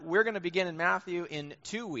we're going to begin in Matthew in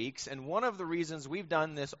 2 weeks, and one of the reasons we've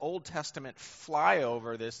done this Old Testament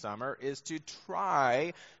flyover this summer is to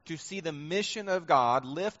try to see the mission of God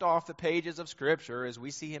lift off the pages of Scripture as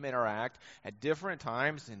we see Him interact at different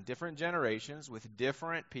times in different generations with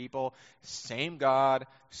different people, same God,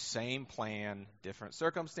 same plan, different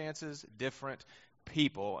circumstances, different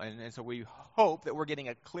people. And so we hope that we're getting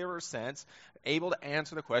a clearer sense, able to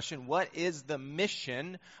answer the question, what is the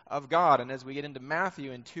mission of God? And as we get into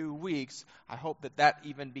Matthew in 2 weeks, I hope that that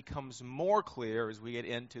even becomes more clear as we get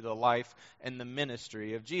into the life and the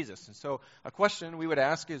ministry of Jesus. And so a question we would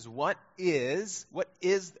ask is, what is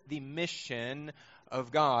the mission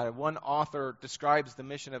of God? One author describes the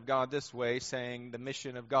mission of God this way, saying the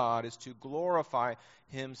mission of God is to glorify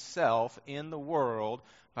Himself in the world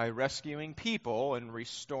by rescuing people and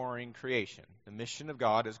restoring creation. The mission of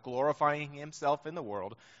God is glorifying Himself in the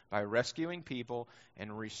world by rescuing people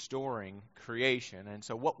and restoring creation. And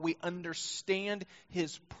so what we understand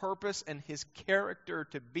His purpose and His character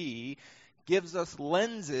to be gives us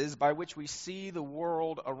lenses by which we see the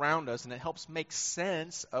world around us, and it helps make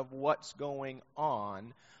sense of what's going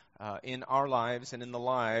on in our lives and in the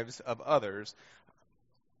lives of others.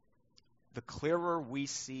 The clearer we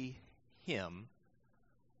see Him,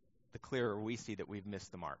 the clearer we see that we've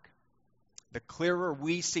missed the mark. The clearer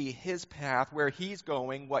we see His path, where He's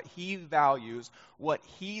going, what He values, what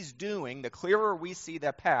He's doing, the clearer we see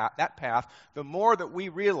that path, the more that we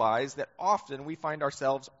realize that often we find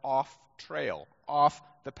ourselves off trail, off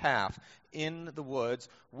the path, in the woods,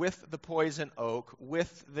 with the poison oak,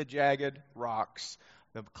 with the jagged rocks.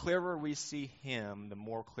 The clearer we see Him, the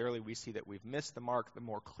more clearly we see that we've missed the mark, the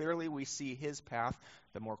more clearly we see His path,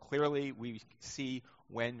 the more clearly we see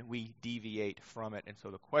when we deviate from it. And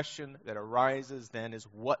so the question that arises then is,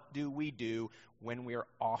 what do we do when we're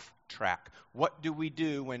off track? What do we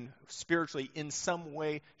do when spiritually, in some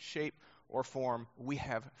way, shape, or form, we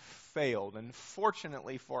have failed? And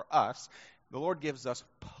fortunately for us, the Lord gives us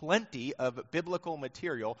plenty of biblical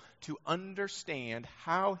material to understand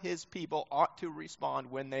how His people ought to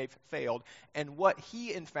respond when they've failed, and what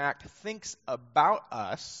He, in fact, thinks about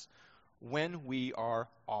us when we are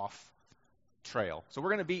off trail. So we're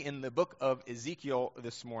going to be in the book of Ezekiel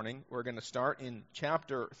this morning. We're going to start in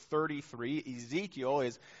chapter 33. Ezekiel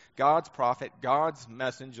is God's prophet, God's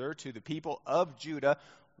messenger to the people of Judah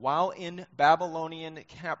while in Babylonian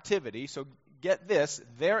captivity. So get this,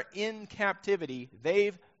 they're in captivity.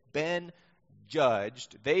 They've been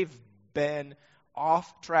judged. They've been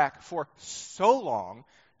off track for so long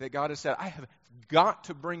that God has said, I have got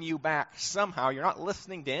to bring you back somehow. You're not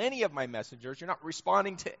listening to any of my messengers. You're not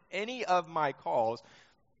responding to any of my calls.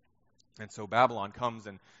 And so Babylon comes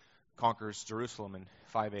and conquers Jerusalem in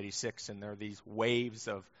 586, and there are these waves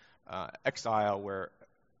of exile where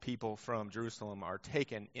people from Jerusalem are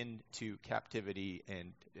taken into captivity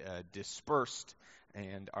and dispersed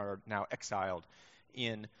and are now exiled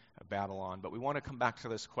in Babylon. But we want to come back to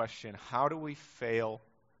this question, how do we fail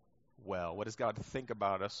well? What does God think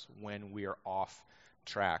about us when we are off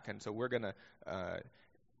track? And so we're going to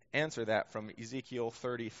answer that from Ezekiel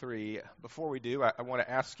 33. Before we do, I want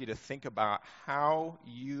to ask you to think about how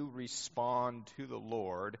you respond to the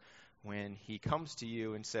Lord when He comes to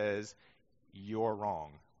you and says, you're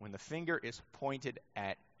wrong. When the finger is pointed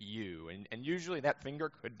at you. And usually that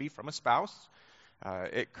finger could be from a spouse.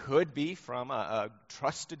 It could be from a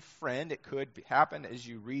trusted friend. It could happen as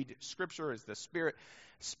you read Scripture, as the Spirit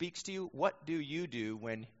speaks to you. What do you do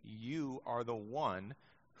when you are the one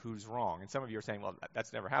who's wrong? And some of you are saying, well,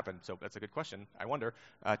 that's never happened, so that's a good question. I wonder.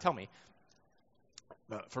 Tell me.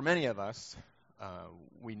 For many of us,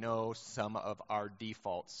 we know some of our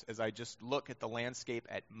defaults. As I just look at the landscape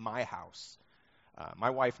at my house,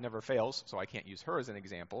 my wife never fails, so I can't use her as an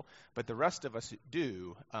example, but the rest of us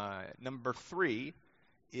do. Number 3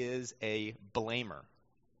 is a blamer.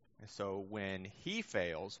 So when he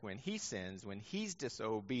fails, when he sins, when he's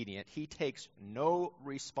disobedient, he takes no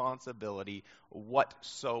responsibility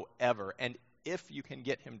whatsoever. And if you can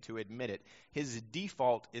get him to admit it, his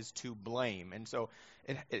default is to blame. And so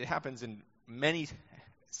it happens in many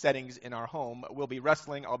settings in our home. We'll be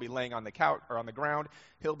wrestling. I'll be laying on the couch or on the ground.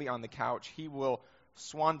 He'll be on the couch. He will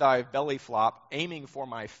swan dive, belly flop, aiming for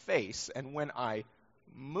my face. And when I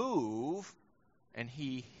move and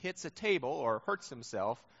he hits a table or hurts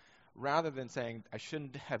himself, rather than saying, I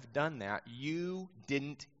shouldn't have done that, you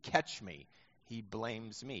didn't catch me, he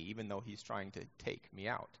blames me, even though he's trying to take me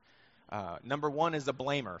out. Number 1 is a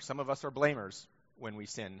blamer. Some of us are blamers when we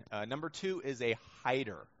sin. Number 2 is a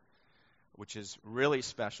hider, which is really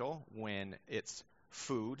special when it's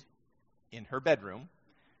food in her bedroom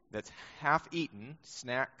that's half eaten,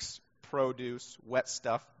 snacks produce, wet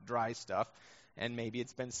stuff, dry stuff, and maybe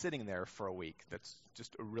it's been sitting there for a week. That's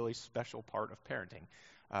just a really special part of parenting.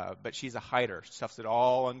 But she's a hider. She stuffs it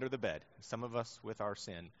all under the bed. Some of us with our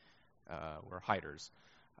sin, we're hiders.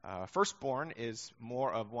 Firstborn is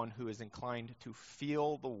more of one who is inclined to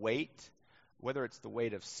feel the weight, whether it's the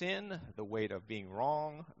weight of sin, the weight of being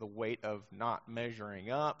wrong, the weight of not measuring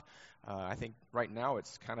up. I think right now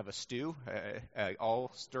it's kind of a stew,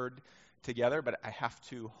 all stirred together, but I have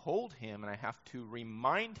to hold him and I have to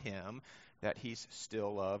remind him that he's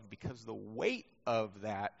still loved, because the weight of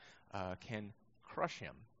that can crush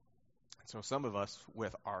him. So some of us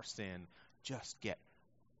with our sin just get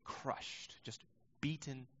crushed, just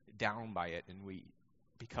beaten down by it, and we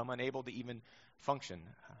become unable to even function.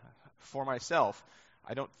 For myself,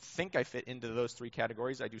 I don't think I fit into those three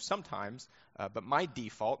categories. I do sometimes, but my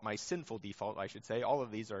default, my sinful default, I should say, all of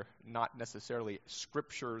these are not necessarily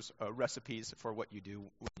Scripture's recipes for what you do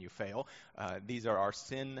when you fail. These are our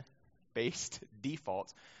sin-based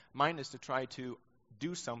defaults. Mine is to try to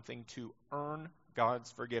do something to earn God's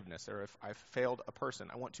forgiveness. Or if I've failed a person,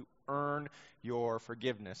 I want to earn your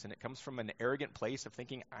forgiveness. And it comes from an arrogant place of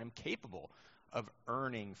thinking I'm capable of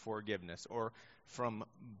earning forgiveness, or from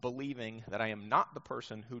believing that I am not the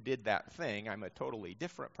person who did that thing. I'm a totally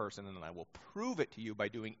different person, and I will prove it to you by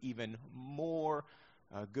doing even more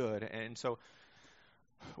good. And so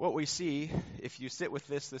what we see, if you sit with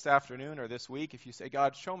this afternoon or this week, if you say,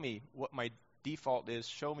 God, show me what my default is,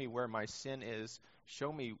 show me where my sin is,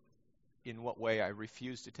 show me in what way I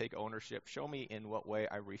refuse to take ownership, show me in what way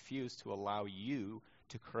I refuse to allow you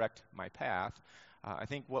to correct my path, I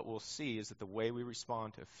think what we'll see is that the way we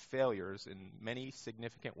respond to failures in many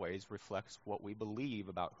significant ways reflects what we believe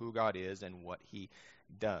about who God is and what he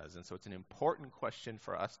does. And so it's an important question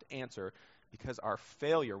for us to answer, because our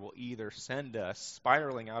failure will either send us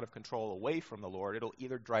spiraling out of control away from the Lord, it'll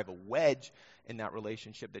either drive a wedge in that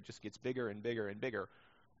relationship that just gets bigger and bigger and bigger,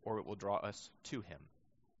 or it will draw us to him.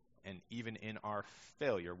 And even in our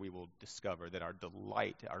failure, we will discover that our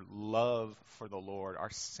delight, our love for the Lord,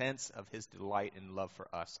 our sense of his delight and love for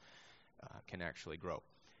us can actually grow.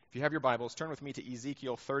 If you have your Bibles, turn with me to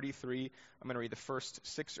Ezekiel 33. I'm going to read the first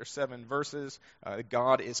 6 or 7 verses.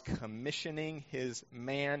 God is commissioning his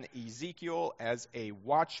man Ezekiel as a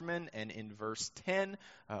watchman. And in verse 10,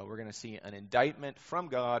 we're going to see an indictment from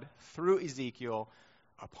God through Ezekiel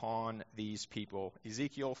upon these people.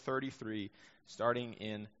 Ezekiel 33, starting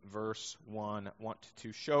in verse 1, I want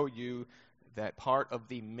to show you that part of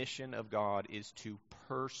the mission of God is to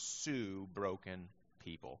pursue broken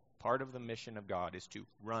people. Part of the mission of God is to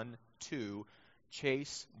run to,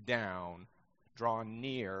 chase down, draw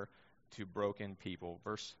near to broken people.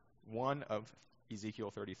 Verse 1 of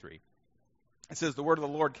Ezekiel 33. It says, the word of the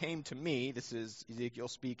Lord came to me, this is Ezekiel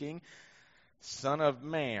speaking, Son of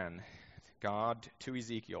man, God to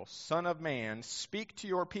Ezekiel, Son of man, speak to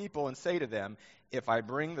your people and say to them, if I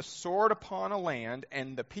bring the sword upon a land,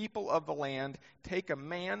 and the people of the land take a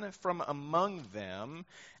man from among them,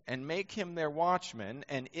 and make him their watchman,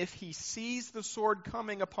 and if he sees the sword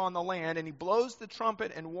coming upon the land, and he blows the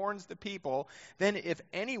trumpet and warns the people, then if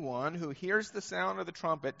anyone who hears the sound of the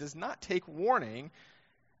trumpet does not take warning,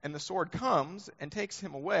 and the sword comes and takes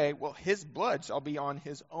him away, well, his blood shall be on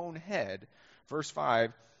his own head. Verse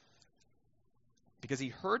 5, because he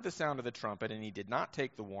heard the sound of the trumpet and he did not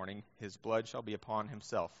take the warning, his blood shall be upon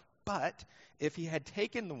himself. But if he had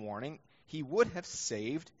taken the warning, he would have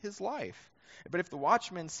saved his life. But if the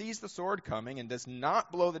watchman sees the sword coming and does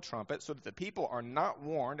not blow the trumpet, so that the people are not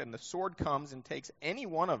warned, and the sword comes and takes any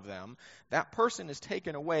one of them, that person is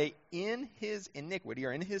taken away in his iniquity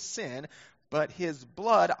or in his sin, but his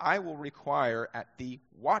blood I will require at the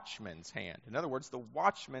watchman's hand. In other words, the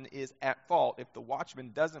watchman is at fault if the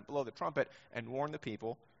watchman doesn't blow the trumpet and warn the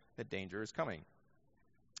people that danger is coming.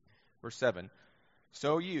 Verse 7,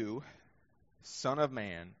 so you, Son of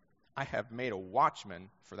man, I have made a watchman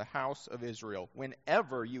for the house of Israel.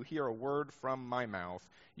 Whenever you hear a word from my mouth,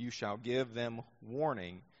 you shall give them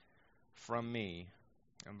warning from me.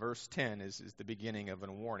 And verse 10 is the beginning of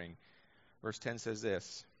a warning. Verse 10 says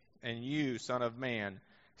this, and you, Son of man,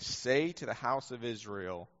 say to the house of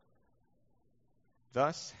Israel,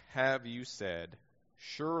 thus have you said,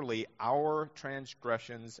 surely our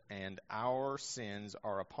transgressions and our sins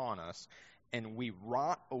are upon us, and we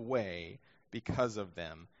rot away because of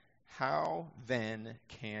them. How then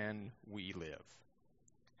can we live?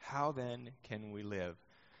 How then can we live?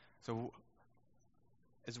 So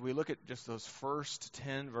as we look at just those first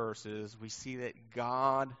 10 verses, we see that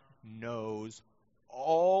God knows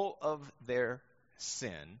all of their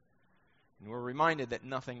sin. And we're reminded that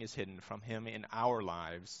nothing is hidden from him in our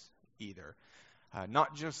lives either.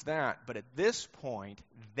 Not just that, but at this point,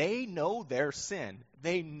 they know their sin.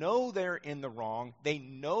 They know they're in the wrong. They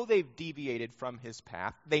know they've deviated from his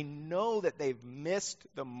path. They know that they've missed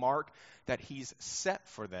the mark that he's set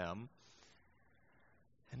for them.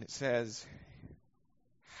 And it says,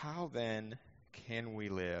 how then can we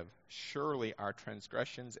live? Surely our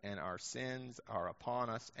transgressions and our sins are upon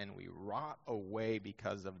us, and we rot away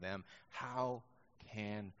because of them. How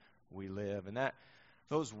can we live? And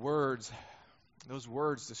those words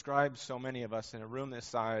describe so many of us in a room this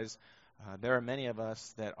size. There are many of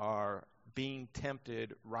us that are being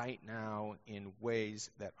tempted right now in ways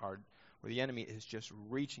that are where the enemy is just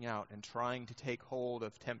reaching out and trying to take hold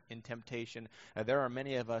of in temptation. There are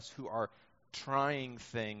many of us who are trying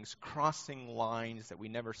things, crossing lines that we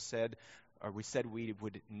never said, or we said we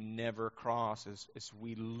would never cross. As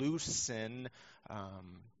we loosen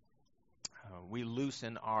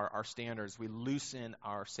our standards, we loosen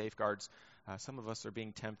our safeguards. Some of us are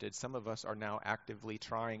being tempted. Some of us are now actively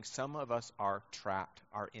trying. Some of us are trapped,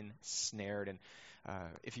 are ensnared. And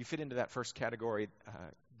if you fit into that first category,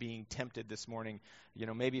 being tempted this morning,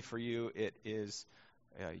 maybe for you it is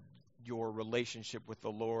your relationship with the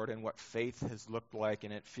Lord and what faith has looked like,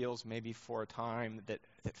 and it feels maybe for a time that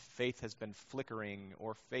faith has been flickering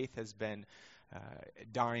or faith has been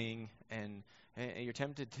dying, and you're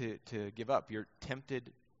tempted to give up. You're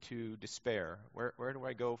tempted to despair. Where do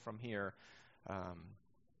I go from here?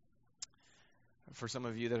 For some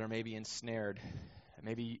of you that are maybe ensnared,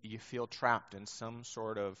 maybe you feel trapped in some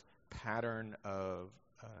sort of pattern of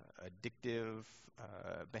addictive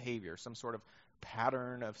behavior, some sort of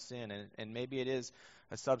pattern of sin, and maybe it is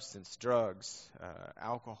a substance, drugs,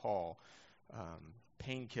 alcohol,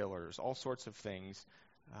 painkillers, all sorts of things,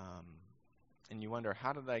 and you wonder,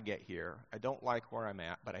 how did I get here? I don't like where I'm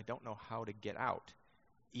at, but I don't know how to get out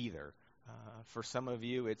either. For some of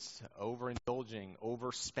you, it's overindulging,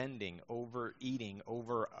 overspending, overeating,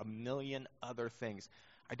 over a million other things.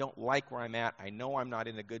 I don't like where I'm at. I know I'm not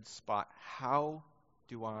in a good spot. How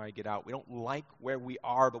do I get out? We don't like where we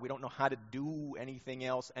are, but we don't know how to do anything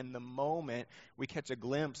else. And the moment we catch a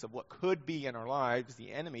glimpse of what could be in our lives,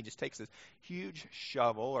 the enemy just takes this huge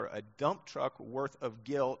shovel or a dump truck worth of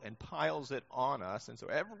guilt and piles it on us. And so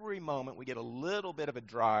every moment we get a little bit of a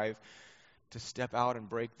drive to step out and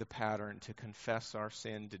break the pattern, to confess our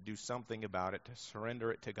sin, to do something about it, to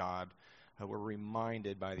surrender it to God. We're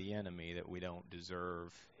reminded by the enemy that we don't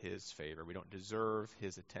deserve his favor. We don't deserve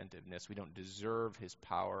his attentiveness. We don't deserve his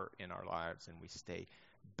power in our lives, and we stay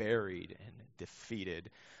buried and defeated.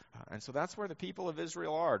 And so that's where the people of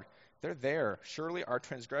Israel are. They're there. Surely our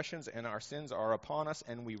transgressions and our sins are upon us,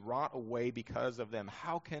 and we rot away because of them.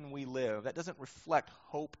 How can we live? That doesn't reflect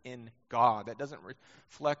hope in God. That doesn't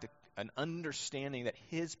reflect an understanding that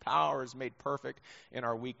his power is made perfect in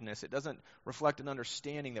our weakness. It doesn't reflect an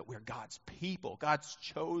understanding that we're God's people, God's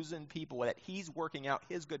chosen people, that he's working out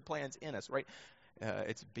his good plans in us, right?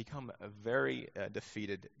 It's become very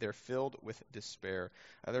defeated. They're filled with despair.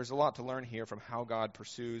 There's a lot to learn here from how God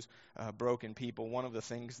pursues broken people. One of the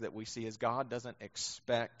things that we see is God doesn't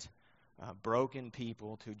expect broken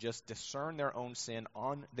people to just discern their own sin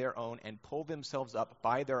on their own and pull themselves up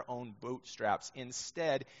by their own bootstraps.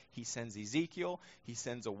 Instead, he sends Ezekiel, he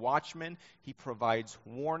sends a watchman, he provides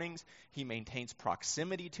warnings, he maintains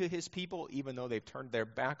proximity to his people even though they've turned their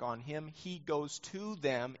back on him. He goes to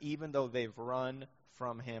them even though they've run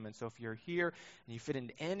from him. And so if you're here and you fit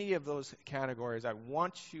into any of those categories, I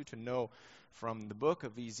want you to know from the book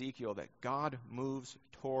of Ezekiel that God moves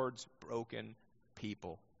towards broken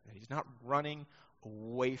people. He's not running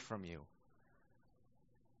away from you.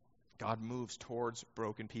 God moves towards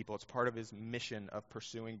broken people. It's part of his mission of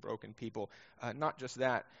pursuing broken people. Not just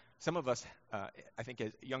that. Some of us, I think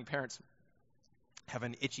as young parents, have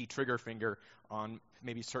an itchy trigger finger on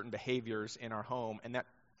maybe certain behaviors in our home, and that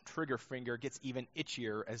trigger finger gets even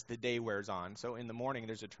itchier as the day wears on. So in the morning,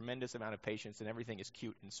 there's a tremendous amount of patience, and everything is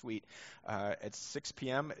cute and sweet. At 6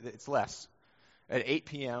 p.m., it's less. At 8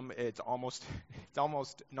 p.m., it's almost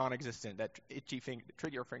non-existent. That itchy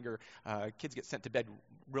trigger finger, kids get sent to bed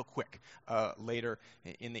real quick later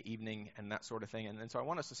in the evening and that sort of thing. And so I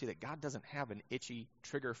want us to see that God doesn't have an itchy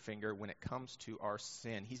trigger finger when it comes to our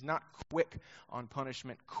sin. He's not quick on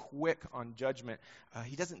punishment, quick on judgment.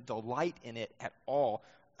 He doesn't delight in it at all.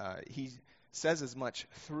 He says as much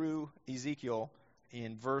through Ezekiel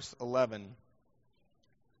in verse 11.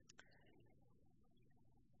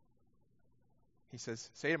 He says,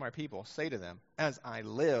 say to my people, say to them, as I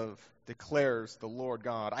live, declares the Lord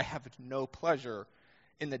God, I have no pleasure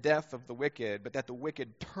in the death of the wicked, but that the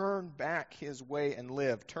wicked turn back his way and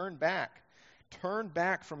live. Turn back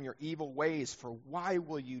from your evil ways, for why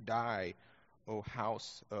will you die, O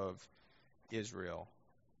house of Israel.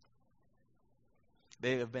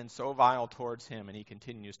 They have been so vile towards him, and he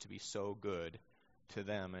continues to be so good to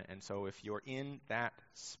them. And so if you're in that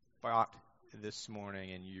spot this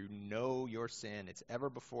morning and you know your sin, it's ever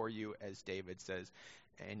before you, as David says,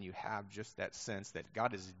 and you have just that sense that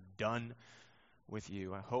God is done with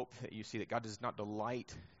you, I hope that you see that God does not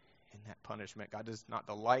delight in that punishment. God does not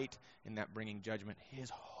delight in that bringing judgment. His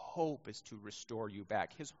hope is to restore you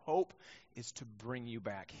back. His hope is to bring you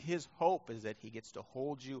back. His hope is that he gets to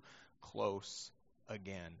hold you close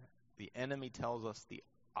again. The enemy tells us the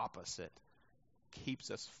opposite.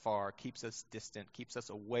 Keeps us far, keeps us distant, keeps us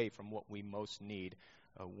away from what we most need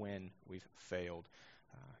when we've failed.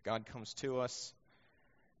 God comes to us.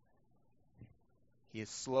 He is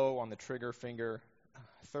slow on the trigger finger.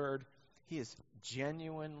 Third, he is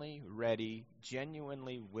genuinely ready,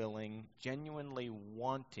 genuinely willing, genuinely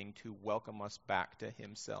wanting to welcome us back to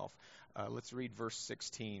himself. Let's read verse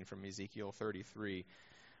 16 from Ezekiel 33.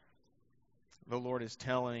 The Lord is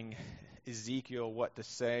telling Ezekiel what to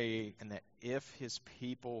say, and that if his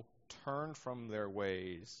people turn from their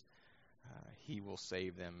ways, he will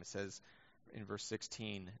save them. It says in verse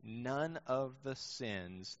 16, none of the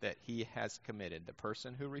sins that he has committed, the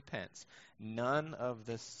person who repents, none of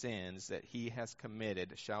the sins that he has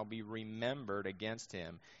committed shall be remembered against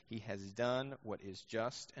him. He has done what is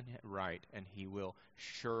just and right, and he will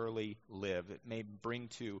surely live. It may bring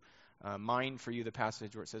to mind for you the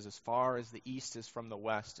passage where it says, as far as the east is from the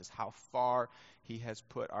west, is how far he has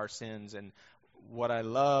put our sins. And what I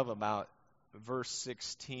love about verse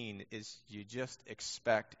 16 is you just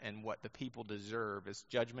expect, and what the people deserve is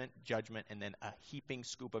judgment, and then a heaping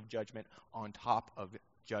scoop of judgment on top of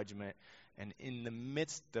judgment. And in the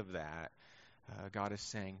midst of that, God is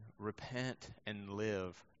saying, repent and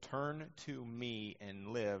live. Turn to me and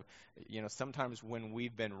live. You know, sometimes when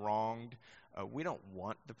we've been wronged, we don't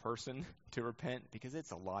want the person to repent because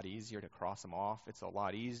it's a lot easier to cross them off. It's a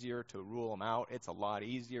lot easier to rule them out. It's a lot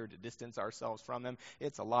easier to distance ourselves from them.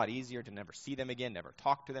 It's a lot easier to never see them again, never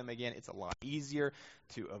talk to them again. It's a lot easier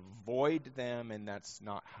to avoid them, and that's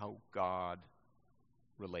not how God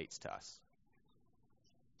relates to us.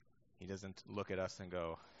 He doesn't look at us and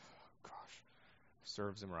go, gosh,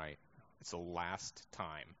 serves him right. It's the last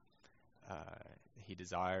time. He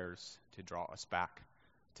desires to draw us back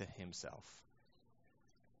to himself.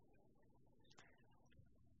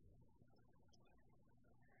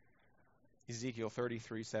 Ezekiel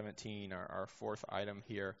 33:17, our fourth item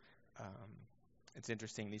here. It's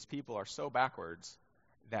interesting. These people are so backwards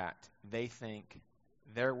that they think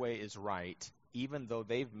their way is right, even though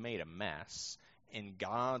they've made a mess, and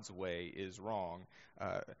God's way is wrong.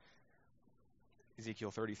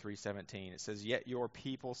 Ezekiel 33:17, it says, yet your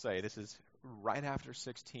people say, this is right after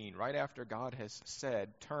 16, right after God has said,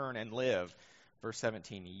 turn and live. Verse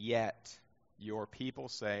 17, yet your people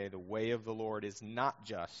say the way of the Lord is not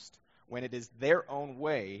just, when it is their own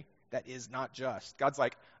way that is not just. God's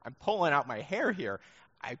like, I'm pulling out my hair here.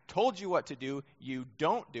 I told you what to do. You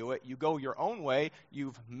don't do it. You go your own way.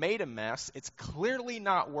 You've made a mess. It's clearly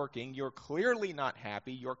not working. You're clearly not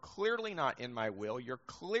happy. You're clearly not in my will. You're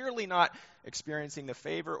clearly not experiencing the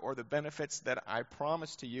favor or the benefits that I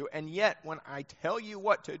promised to you. And yet, when I tell you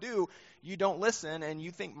what to do, you don't listen, and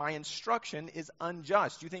you think my instruction is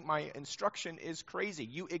unjust. You think my instruction is crazy.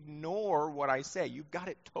 You ignore what I say. You've got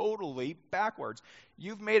it totally backwards.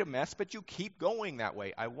 You've made a mess, but you keep going that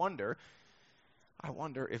way. I wonder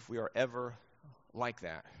if we are ever like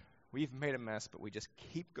that. We've made a mess, but we just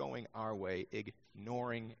keep going our way,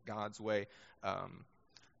 ignoring God's way.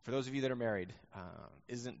 For those of you that are married,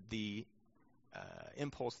 isn't the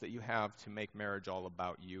impulse that you have to make marriage all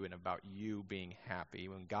about you and about you being happy?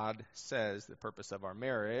 When God says the purpose of our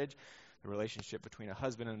marriage, the relationship between a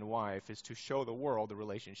husband and a wife, is to show the world the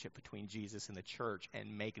relationship between Jesus and the church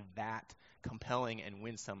and make that compelling and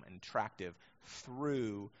winsome and attractive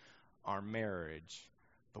through our marriage.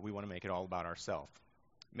 But we want to make it all about ourselves.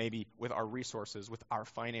 Maybe with our resources, with our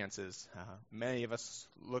finances. Many of us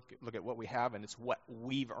look at what we have, and it's what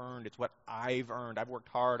we've earned. It's what I've earned. I've worked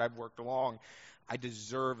hard. I've worked long. I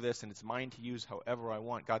deserve this, and it's mine to use however I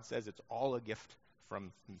want. God says it's all a gift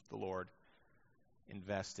from the Lord.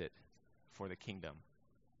 Invest it for the kingdom.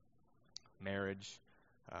 Marriage,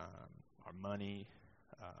 our money,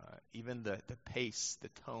 even the pace, the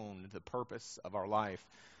tone, the purpose of our life.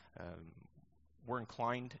 We're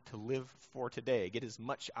inclined to live for today, get as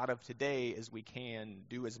much out of today as we can,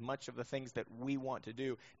 do as much of the things that we want to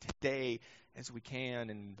do today as we can.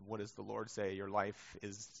 And what does the Lord say? Your life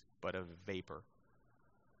is but a vapor.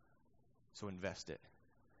 So invest it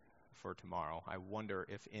for tomorrow. I wonder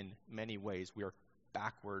if in many ways we are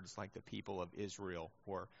backwards like the people of Israel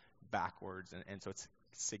were backwards. And so it's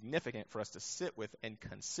significant for us to sit with and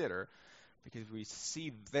consider, because we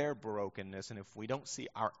see their brokenness, and if we don't see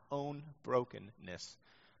our own brokenness,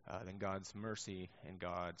 then God's mercy and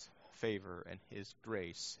God's favor and His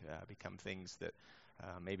grace become things that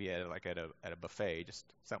maybe at a buffet, just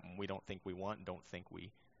something we don't think we want and don't think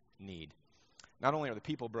we need. Not only are the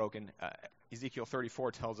people broken, Ezekiel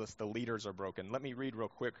 34 tells us the leaders are broken. Let me read real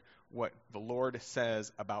quick what the Lord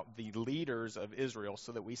says about the leaders of Israel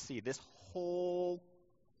so that we see this whole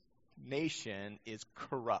nation is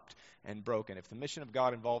corrupt and broken. If the mission of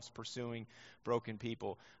God involves pursuing broken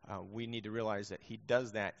people, we need to realize that He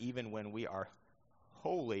does that even when we are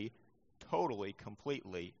wholly, totally,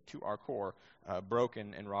 completely, to our core,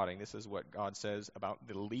 broken and rotting. This is what God says about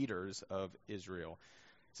the leaders of Israel.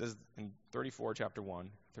 It says in 34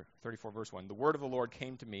 verse 1, the word of the Lord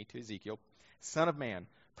came to me, to Ezekiel, Son of man,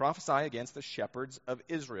 prophesy against the shepherds of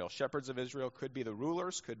Israel. Shepherds of Israel could be the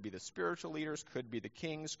rulers, could be the spiritual leaders, could be the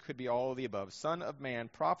kings, could be all of the above. Son of man,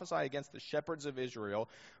 prophesy against the shepherds of Israel.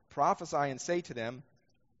 Prophesy and say to them,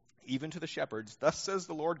 even to the shepherds, thus says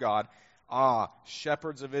the Lord God,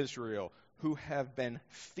 shepherds of Israel, who have been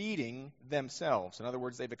feeding themselves. In other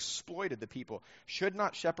words, they've exploited the people. Should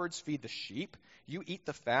not shepherds feed the sheep? You eat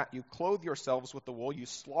the fat, you clothe yourselves with the wool, you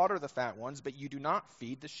slaughter the fat ones, but you do not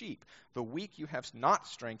feed the sheep. The weak you have not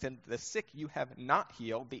strengthened, the sick you have not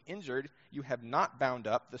healed, the injured you have not bound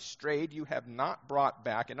up, the strayed you have not brought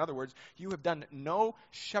back. In other words, you have done no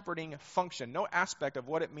shepherding function, no aspect of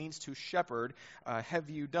what it means to shepherd have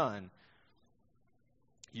you done.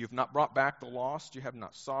 You have not brought back the lost, you have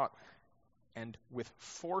not sought, and with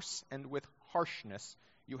force and with harshness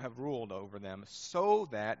you have ruled over them, so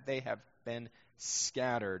that they have been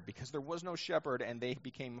scattered, because there was no shepherd, and they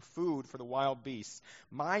became food for the wild beasts.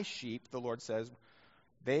 My sheep, the Lord says,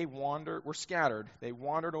 were scattered. They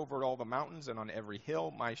wandered over all the mountains and on every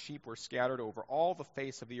hill. My sheep were scattered over all the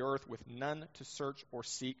face of the earth, with none to search or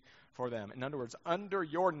seek for them. In other words, under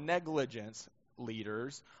your negligence,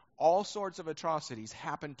 leaders, all sorts of atrocities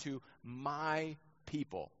happen to my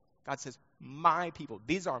people. God says, my people,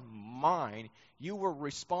 these are mine. You were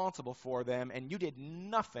responsible for them, and you did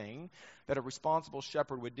nothing that a responsible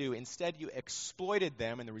shepherd would do. Instead, you exploited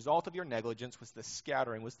them, and the result of your negligence was the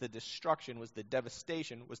scattering, was the destruction, was the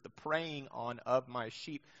devastation, was the preying on of my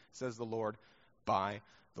sheep, says the Lord, by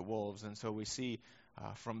the wolves. And so we see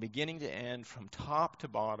from beginning to end, from top to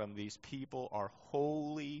bottom, these people are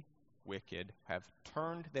wholly wicked, have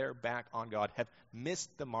turned their back on God, have missed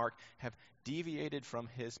the mark, have deviated from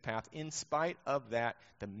His path. In spite of that,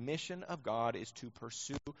 the mission of God is to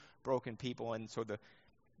pursue broken people. And so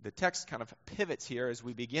the text kind of pivots here as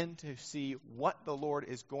we begin to see what the Lord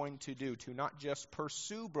is going to do, to not just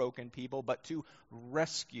pursue broken people, but to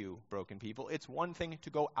rescue broken people. It's one thing to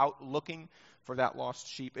go out looking for that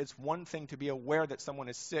lost sheep. It's one thing to be aware that someone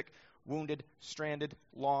is sick, wounded, stranded,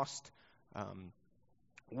 lost,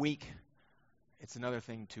 weak. It's another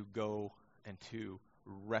thing to go and to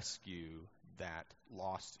rescue that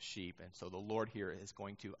lost sheep. And so the Lord here is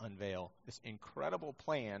going to unveil this incredible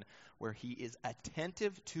plan where He is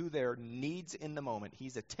attentive to their needs in the moment.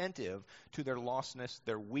 He's attentive to their lostness,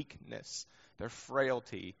 their weakness, their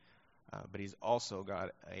frailty. But He's also got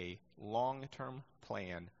a long-term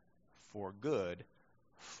plan for good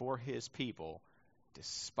for His people,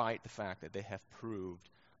 despite the fact that they have proved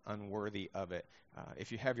unworthy of it.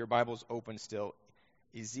 If you have your Bibles open still,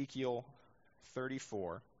 Ezekiel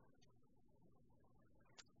 34,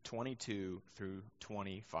 22 through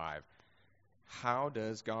 25. How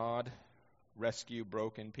does God rescue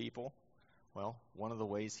broken people? Well, one of the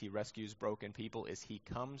ways He rescues broken people is He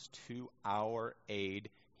comes to our aid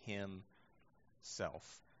Himself.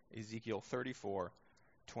 Ezekiel 34,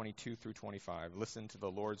 22 through 25. Listen to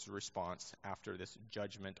the Lord's response after this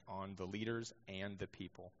judgment on the leaders and the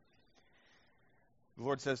people. The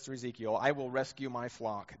Lord says to Ezekiel, I will rescue my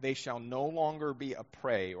flock. They shall no longer be a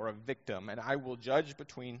prey or a victim, and I will judge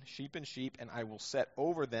between sheep, and I will set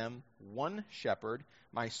over them one shepherd,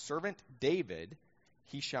 my servant David.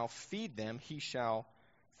 He shall feed them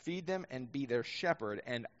and be their shepherd,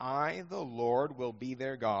 and I, the Lord, will be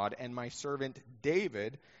their God, and my servant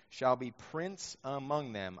David shall be prince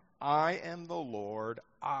among them. I am the Lord,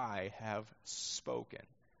 I have spoken.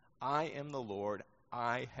 I am the Lord,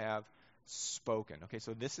 I have spoken. Okay,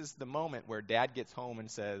 so this is the moment where Dad gets home and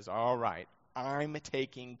says, all right, I'm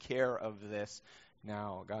taking care of this.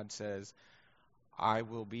 Now, God says, I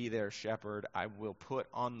will be their shepherd. I will put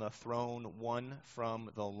on the throne one from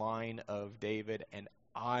the line of David, and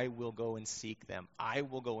I will go and seek them. I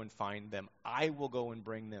will go and find them. I will go and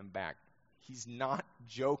bring them back. He's not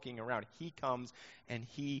joking around. He comes and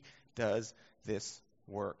he does this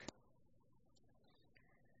work.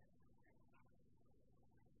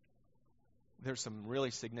 There's some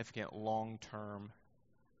really significant long-term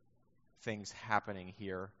things happening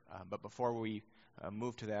here. But before we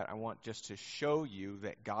move to that, I want just to show you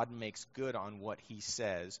that God makes good on what he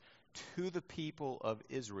says to the people of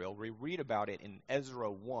Israel. We read about it in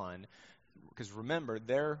Ezra 1, because remember,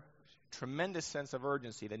 their tremendous sense of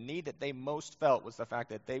urgency, the need that they most felt was the fact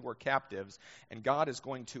that they were captives, and God is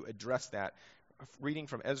going to address that. Reading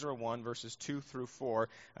from Ezra 1, verses 2 through 4,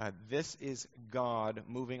 this is God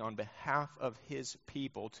moving on behalf of his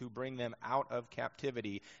people to bring them out of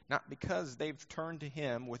captivity, not because they've turned to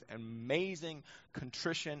him with amazing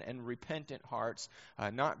contrition and repentant hearts,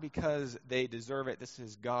 not because they deserve it. This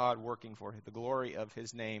is God working for the glory of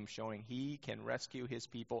his name, showing he can rescue his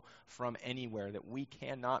people from anywhere, that we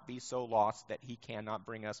cannot be so lost that he cannot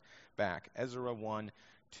bring us back. Ezra 1,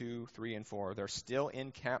 2, 3, and 4, they're still in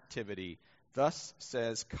captivity. Thus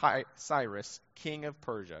says Cyrus, king of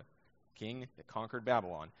Persia, king that conquered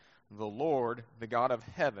Babylon, the Lord, the God of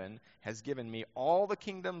heaven, has given me all the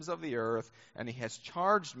kingdoms of the earth, and he has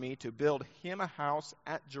charged me to build him a house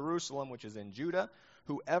at Jerusalem, which is in Judah.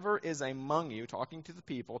 Whoever is among you, talking to the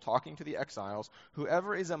people, talking to the exiles,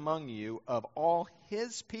 whoever is among you of all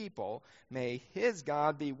his people, may his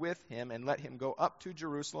God be with him, and let him go up to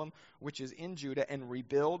Jerusalem, which is in Judah, and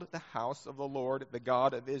rebuild the house of the Lord, the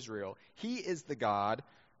God of Israel. He is the God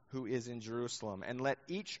who is in Jerusalem. And let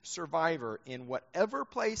each survivor in whatever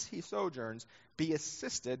place he sojourns be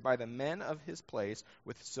assisted by the men of his place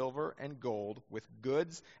with silver and gold, with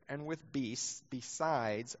goods and with beasts,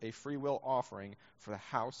 besides a freewill offering for the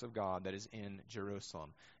house of God that is in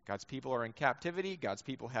Jerusalem. God's people are in captivity. God's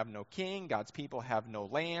people have no king. God's people have no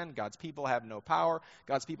land. God's people have no power.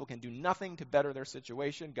 God's people can do nothing to better their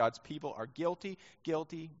situation. God's people are guilty,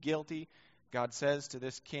 guilty, guilty. God says to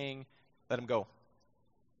this king, let him go.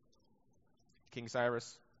 King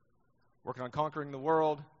Cyrus, working on conquering the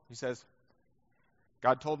world, he says,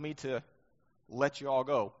 God told me to let you all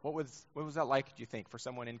go. What was that like, do you think, for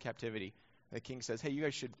someone in captivity? The king says, hey, you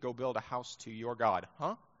guys should go build a house to your God.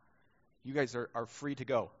 Huh? You guys are free to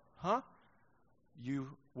go. Huh? You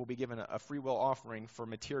will be given a free will offering for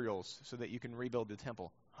materials so that you can rebuild the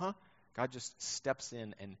temple. Huh? God just steps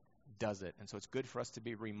in and does it. And so it's good for us to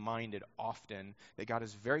be reminded often that God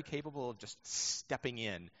is very capable of just stepping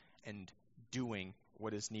in and doing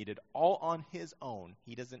what is needed all on his own.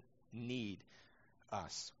 He doesn't need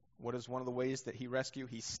us. What is one of the ways that he rescues?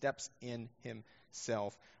 He steps in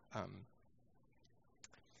himself.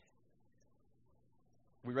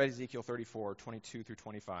 We read Ezekiel 34, 22 through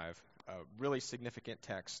 25, a really significant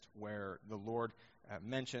text where the Lord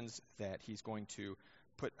mentions that he's going to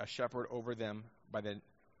put a shepherd over them by the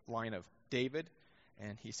line of David.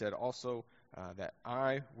 And he said also that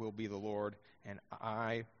I will be the Lord and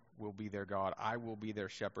I will be their God. I will be their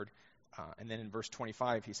shepherd. And then in verse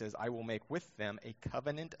 25, he says, I will make with them a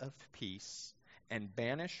covenant of peace and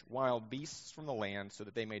banish wild beasts from the land so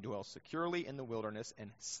that they may dwell securely in the wilderness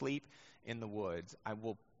and sleep in the woods. I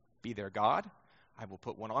will be their God. I will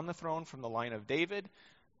put one on the throne from the line of David.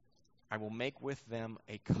 I will make with them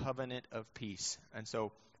a covenant of peace. And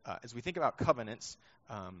so as we think about covenants,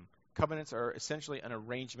 covenants are essentially an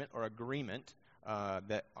arrangement or agreement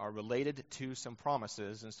that are related to some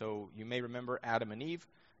promises. And so you may remember Adam and Eve.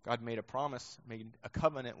 God made a promise, made a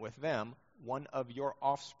covenant with them. One of your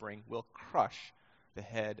offspring will crush the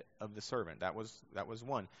head of the serpent. That was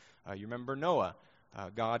one. You remember Noah.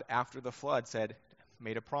 God, after the flood,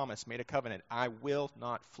 made a promise, made a covenant. I will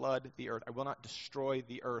not flood the earth. I will not destroy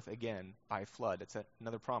the earth again by flood. It's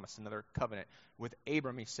another promise, another covenant. With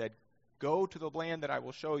Abram, he said, go to the land that I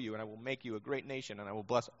will show you, and I will make you a great nation, and I will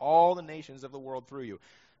bless all the nations of the world through you.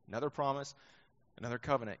 Another promise, another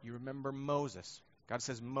covenant. You remember Moses. God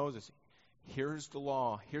says, Moses, here's the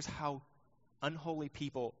law. Here's how unholy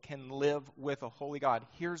people can live with a holy God.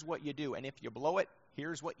 Here's what you do. And if you blow it,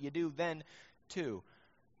 here's what you do then too.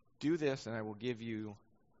 Do this, and I will give you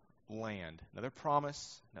land. Another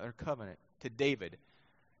promise, another covenant. To David,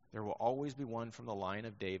 there will always be one from the line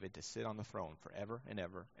of David to sit on the throne forever and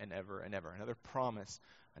ever and ever and ever. Another promise,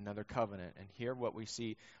 another covenant. And here what we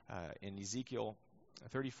see in Ezekiel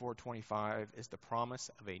 34:25 is the promise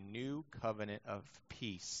of a new covenant of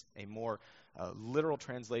peace. A more literal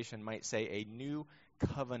translation might say a new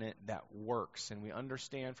covenant that works. And we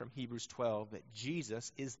understand from Hebrews 12 that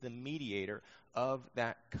Jesus is the mediator of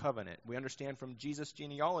that covenant. We understand from Jesus'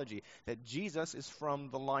 genealogy that Jesus is from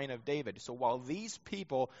the line of David. So while these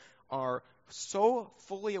people are so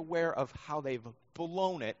fully aware of how they've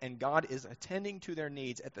blown it and God is attending to their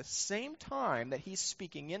needs, at the same time that he's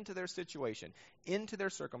speaking into their situation, into their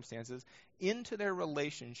circumstances, into their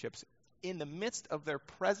relationships, in the midst of their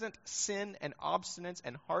present sin and obstinance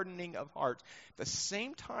and hardening of heart, at the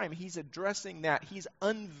same time he's addressing that, he's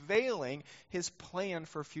unveiling his plan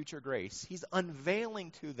for future grace. He's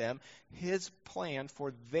unveiling to them his plan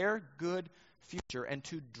for their good future and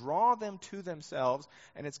to draw them to themselves.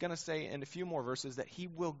 And it's going to say in a few more verses that he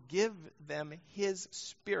will give them his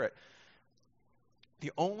Spirit.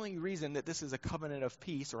 The only reason that this is a covenant of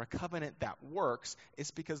peace or a covenant that works is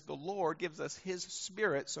because the Lord gives us his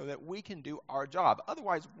Spirit so that we can do our job.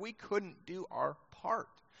 Otherwise, we couldn't do our part.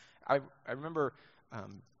 I remember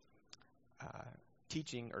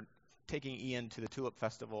teaching or taking Ian to the Tulip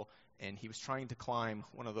Festival, and he was trying to climb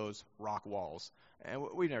one of those rock walls. And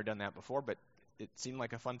we've never done that before, but it seemed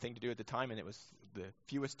like a fun thing to do at the time, and it was the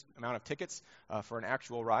fewest amount of tickets for an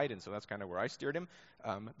actual ride, and so that's kind of where I steered him.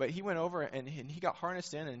 But he went over, and he got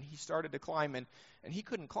harnessed in, and he started to climb, and he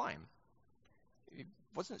couldn't climb. He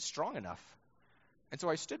wasn't strong enough. And so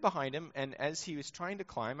I stood behind him, and as he was trying to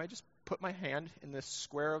climb, I just put my hand in the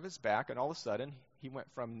square of his back, and all of a sudden, he went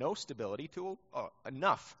from no stability to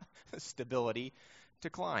enough stability to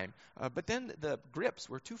climb. But then the grips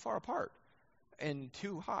were too far apart, and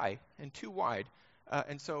too high, and too wide.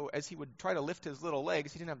 And so as he would try to lift his little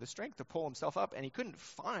legs, he didn't have the strength to pull himself up, and he couldn't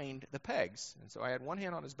find the pegs. And so I had one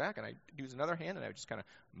hand on his back, and I'd use another hand, and I would just kind of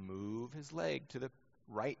move his leg to the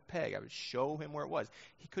right peg. I would show him where it was.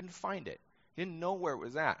 He couldn't find it. He didn't know where it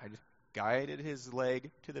was at. I just guided his leg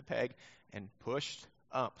to the peg and pushed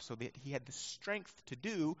up so that he had the strength to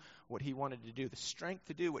do what he wanted to do, the strength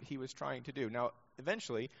to do what he was trying to do. Now,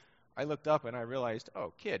 eventually, I looked up and I realized,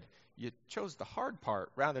 oh, kid, you chose the hard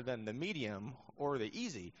part rather than the medium or the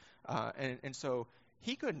easy. And so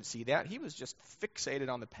he couldn't see that. He was just fixated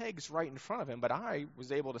on the pegs right in front of him. But I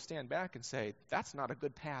was able to stand back and say, that's not a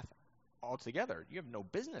good path altogether. You have no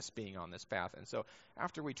business being on this path. And so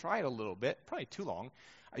after we tried a little bit, probably too long,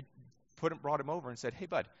 I brought him over and said, hey,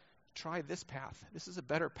 bud, try this path. This is a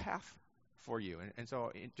better path for you. And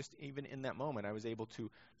so just even in that moment, I was able to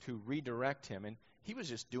redirect him. And he was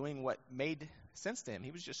just doing what made sense to him.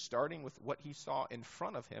 He was just starting with what he saw in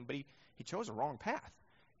front of him, but he chose a wrong path.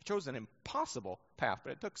 He chose an impossible path,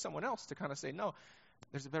 but it took someone else to kind of say, no,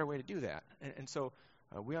 there's a better way to do that. And so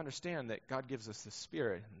we understand that God gives us the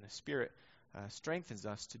Spirit, and the Spirit strengthens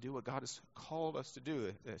us to do what God has called us to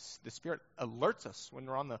do. The Spirit alerts us when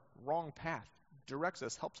we're on the wrong path, directs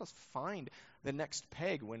us, helps us find the next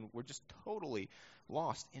peg when we're just totally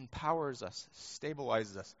lost, empowers us,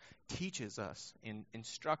 stabilizes us, teaches us,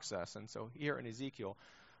 instructs us. And so here in Ezekiel,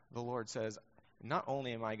 the Lord says, not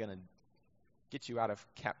only am I going to get you out of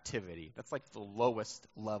captivity, that's like the lowest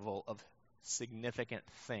level of significant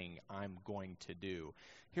thing I'm going to do.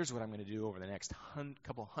 Here's what I'm going to do over the next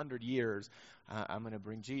couple hundred years. I'm going to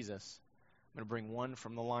bring Jesus. I'm going to bring one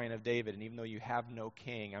from the line of David, and even though you have no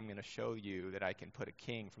king, I'm going to show you that I can put a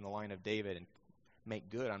king from the line of David and make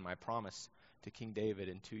good on my promise to King David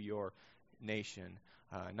and to your nation.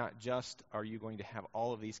 Not just are you going to have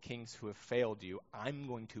all of these kings who have failed you, I'm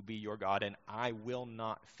going to be your God, and I will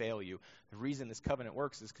not fail you. The reason this covenant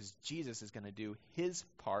works is because Jesus is going to do his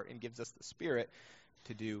part and gives us the Spirit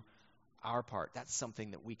to do our part. That's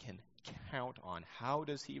something that we can count on. How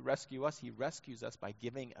does he rescue us? He rescues us by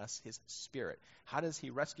giving us his Spirit. How does he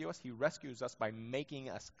rescue us? He rescues us by making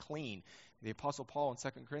us clean. The Apostle Paul in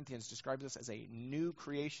 2 Corinthians describes us as a new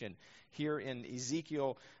creation. Here in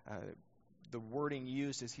Ezekiel, the wording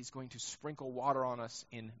used is he's going to sprinkle water on us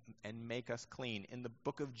and make us clean. In the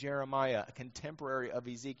book of Jeremiah, a contemporary of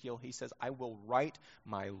Ezekiel, he says, I will write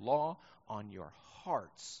my law on your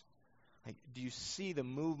hearts. Like, do you see the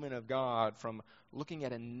movement of God from looking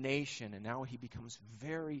at a nation, and now he becomes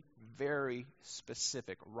very, very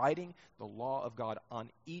specific, writing the law of God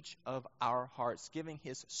on each of our hearts, giving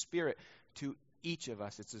his Spirit to each of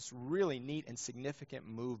us. It's this really neat and significant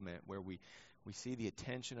movement where we see the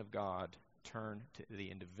attention of God turn to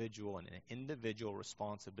the individual and an individual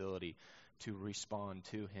responsibility to respond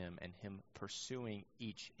to him, and him pursuing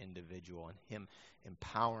each individual, and him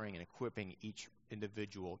empowering and equipping each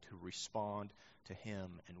individual to respond to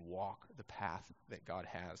him and walk the path that God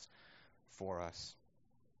has for us.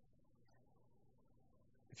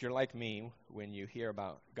 If you're like me, when you hear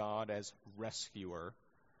about God as rescuer,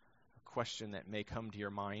 a question that may come to your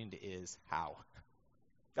mind is how?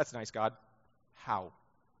 That's nice, God. How?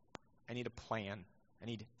 I need a plan. I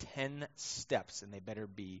need 10 steps, and they better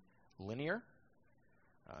be linear.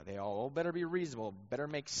 They all better be reasonable, better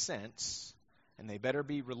make sense, and they better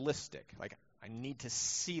be realistic. Like, I need to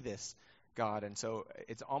see this, God. And so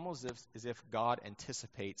it's almost as if God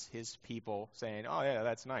anticipates his people saying, oh, yeah,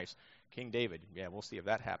 that's nice. King David, yeah, we'll see if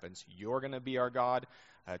that happens. You're going to be our God.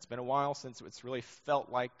 It's been a while since it's really felt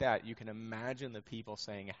like that. You can imagine the people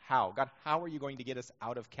saying, how? God, how are you going to get us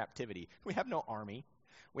out of captivity? We have no army.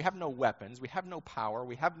 We have no weapons. We have no power.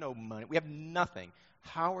 We have no money. We have nothing.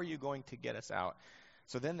 How are you going to get us out?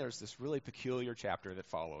 So then there's this really peculiar chapter that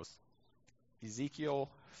follows. Ezekiel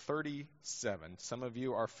 37. Some of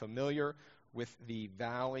you are familiar with the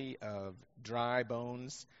valley of dry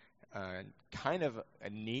bones. Kind of a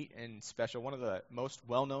neat and special, one of the most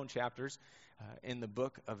well-known chapters in the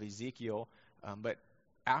book of Ezekiel. But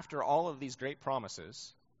after all of these great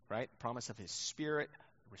promises, right, promise of his spirit,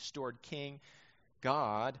 restored king,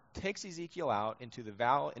 God takes Ezekiel out into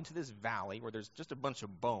this valley where there's just a bunch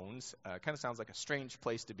of bones. Kind of sounds like a strange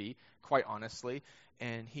place to be, quite honestly.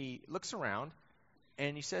 And he looks around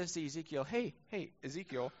and he says to Ezekiel, hey,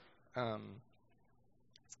 Ezekiel, can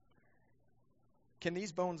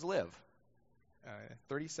these bones live?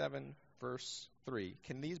 37 verse 3.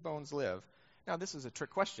 Can these bones live? Now this is a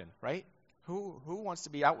trick question, right? Who wants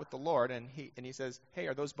to be out with the Lord? And he says, hey,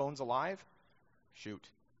 are those bones alive? Shoot.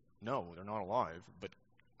 No, they're not alive, but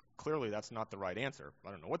clearly that's not the right answer.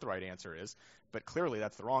 I don't know what the right answer is, but clearly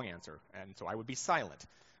that's the wrong answer, and so I would be silent.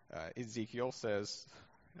 Ezekiel says,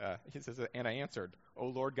 and I answered, O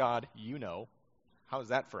Lord God, you know. How is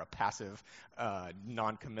that for a passive,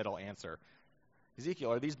 non-committal answer?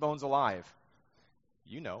 Ezekiel, are these bones alive?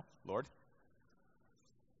 You know, Lord.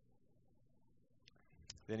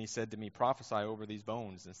 Then he said to me, prophesy over these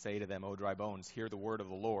bones and say to them, O dry bones, hear the word of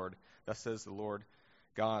the Lord. Thus says the Lord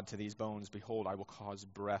God to these bones, behold, I will cause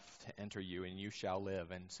breath to enter you, and you shall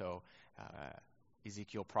live. And so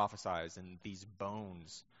Ezekiel prophesies, and these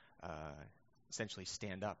bones essentially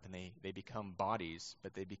stand up, and they become bodies,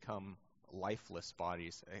 but they become lifeless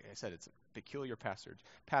bodies. I said it's a peculiar passage,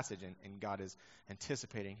 and God is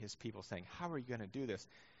anticipating his people saying, how are you going to do this?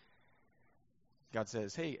 God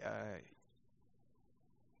says, hey,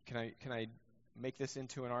 can I make this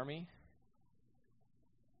into an army?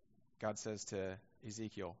 God says to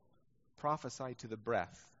Ezekiel, prophesy to the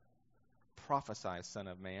breath. Prophesy, son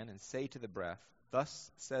of man, and say to the breath,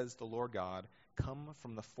 thus says the Lord God, come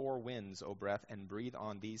from the four winds, O breath, and breathe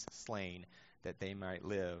on these slain, that they might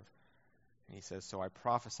live. And he says, so I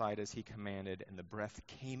prophesied as he commanded, and the breath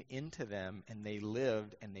came into them, and they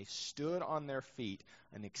lived, and they stood on their feet,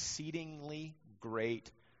 an exceedingly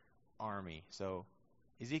great army. So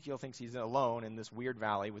Ezekiel thinks he's alone in this weird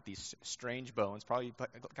valley with these strange bones. Probably,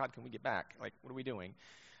 God, can we get back? Like, what are we doing?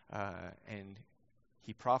 And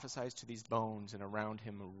he prophesies to these bones, and around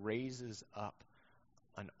him raises up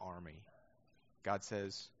an army. God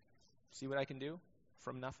says, see what I can do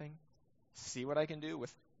from nothing? See what I can do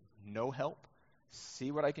with no help?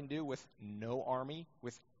 See what I can do with no army,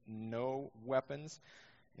 with no weapons?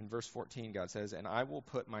 In verse 14, God says, and I will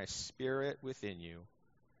put my spirit within you,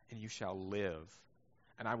 and you shall live.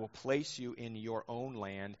 And I will place you in your own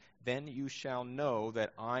land. Then you shall know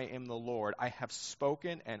that I am the Lord. I have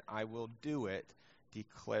spoken, and I will do it,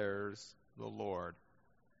 declares the Lord.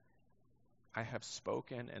 I have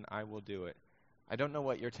spoken, and I will do it. I don't know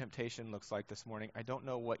what your temptation looks like this morning. I don't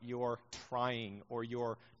know what you're trying, or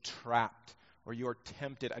you're trapped, or you're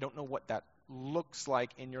tempted. I don't know what that looks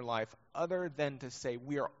like in your life, other than to say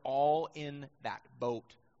we are all in that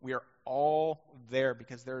boat. We are all there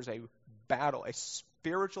because there's a battle, a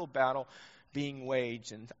spiritual battle being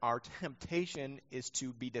waged, and our temptation is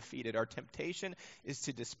to be defeated. Our temptation is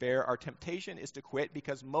to despair. Our temptation is to quit,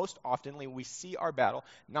 because most oftenly we see our battle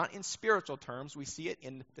not in spiritual terms. We see it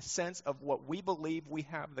in the sense of what we believe we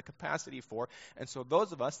have the capacity for. And so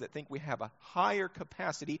those of us that think we have a higher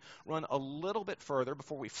capacity run a little bit further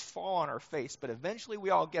before we fall on our face. But eventually we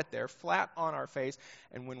all get there, flat on our face.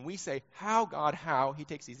 And when we say, how, God, how? He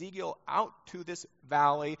takes Ezekiel out to this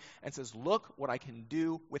valley and says, look what I can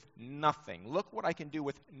do with nothing. Look what I can do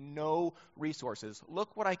with no resources.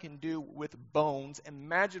 Look what I can do with bones.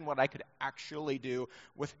 Imagine what I could actually do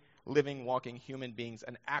with living, walking human beings,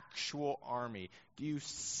 an actual army. Do you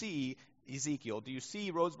see Ezekiel? Do you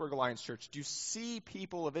see Roseburg Alliance Church? Do you see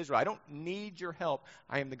people of Israel? I don't need your help.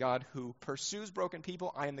 I am the God who pursues broken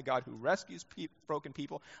people. I am the God who rescues broken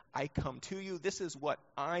people. I come to you. This is what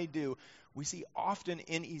I do. We see often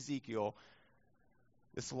in Ezekiel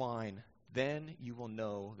this line, then you will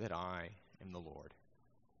know that I am the Lord.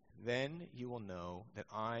 then you will know that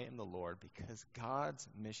I am the Lord, because God's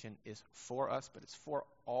mission is for us, but it's for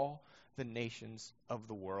all the nations of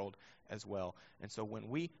the world as well. And so when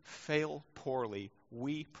we fail poorly,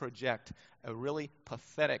 we project a really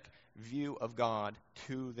pathetic view of God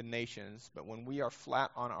to the nations. But when we are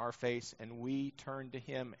flat on our face and we turn to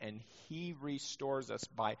Him and He restores us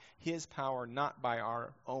by His power, not by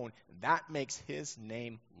our own, that makes His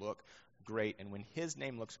name look great. And when His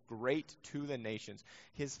name looks great to the nations,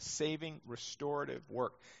 His saving, restorative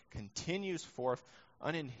work continues forth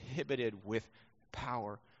uninhibited with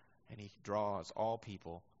power, and He draws all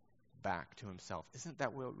people back to Himself. Isn't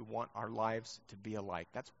that what we want our lives to be alike?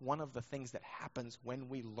 That's one of the things that happens when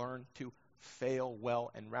we learn to fail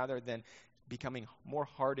well, and rather than becoming more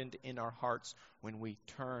hardened in our hearts, when we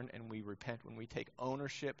turn and we repent, when we take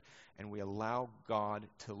ownership and we allow God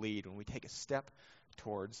to lead, when we take a step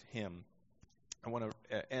towards Him. I want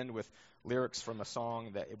to end with lyrics from a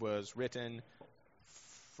song that was written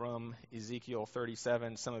from Ezekiel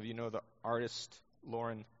 37. Some of you know the artist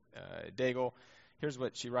Lauren Daigle. Here's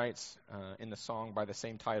what she writes in the song by the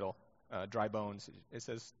same title, Dry Bones. It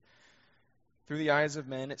says, "Through the eyes of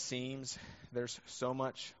men it seems there's so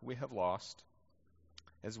much we have lost,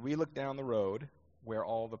 as we look down the road where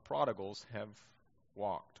all the prodigals have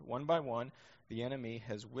walked. One by one, the enemy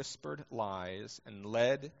has whispered lies and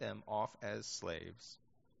led them off as slaves.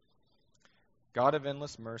 God of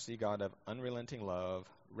endless mercy, God of unrelenting love,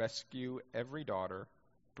 rescue every daughter,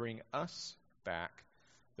 bring us back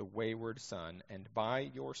the wayward son, and by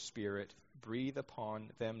your Spirit breathe upon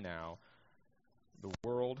them now the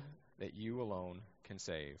world that you alone can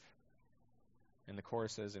save." And the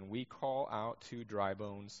chorus says, "And we call out to dry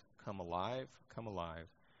bones, come alive, come alive.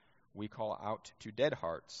 We call out to dead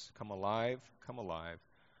hearts, come alive, come alive.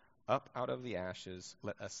 Up out of the ashes,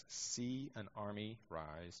 let us see an army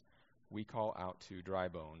rise. We call out to dry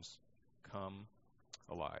bones, come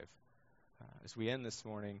alive." As we end this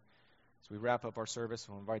morning, as we wrap up our service,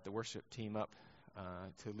 we'll invite the worship team up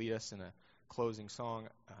to lead us in a closing song.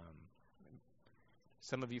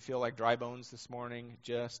 Some of you feel like dry bones this morning,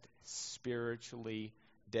 just spiritually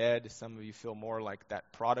dead. Some of you feel more like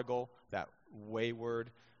that prodigal, that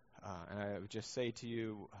wayward. And I would just say to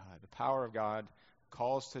you, the power of God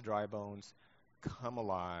calls to dry bones, come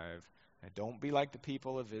alive. And don't be like the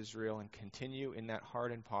people of Israel and continue in that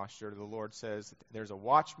hardened posture. The Lord says, there's a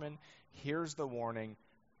watchman. Here's the warning.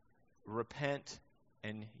 Repent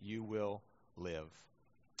and you will live.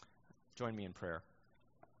 Join me in prayer.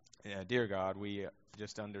 Dear God, we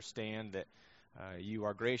just understand that you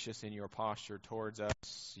are gracious in your posture towards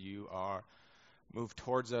us. You are moved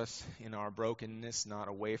towards us in our brokenness, not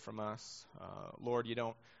away from us. Lord, you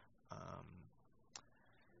don't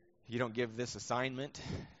give this assignment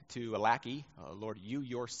to a lackey. Lord, you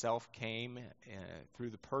yourself came through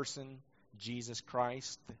the person, Jesus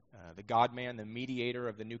Christ, the God-man, the mediator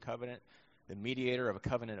of the new covenant, the mediator of a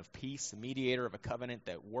covenant of peace, the mediator of a covenant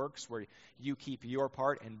that works, where you keep your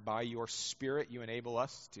part, and by your Spirit you enable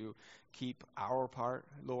us to keep our part,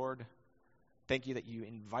 Lord. Thank you that you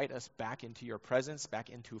invite us back into your presence, back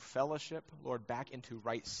into fellowship, Lord, back into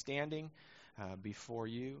right standing before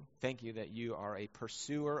you. Thank you that you are a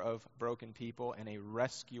pursuer of broken people and a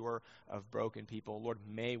rescuer of broken people. Lord,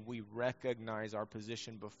 may we recognize our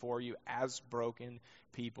position before you as broken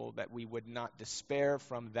people, that we would not despair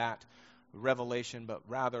from that revelation, but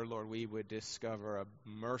rather, Lord, we would discover a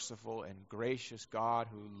merciful and gracious God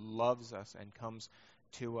who loves us and comes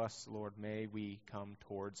to us. Lord, may we come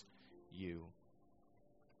towards you.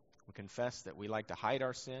 We confess that we like to hide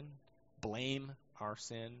our sin, blame our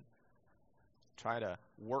sin, try to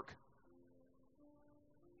work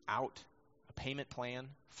out a payment plan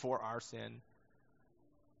for our sin.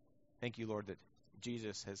 Thank you, Lord, that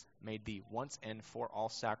Jesus has made the once and for all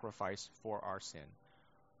sacrifice for our sin.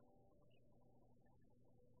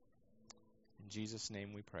 In Jesus'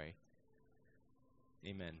 name we pray.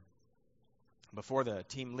 Amen. Before the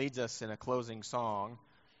team leads us in a closing song,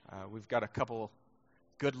 we've got a couple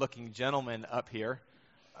good-looking gentlemen up here.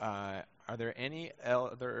 Are there any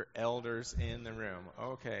other elders in the room?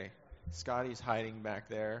 Okay. Scotty's hiding back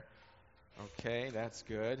there. Okay, that's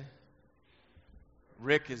good.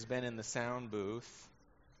 Rick has been in the sound booth.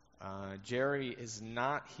 Jerry is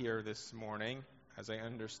not here this morning. As I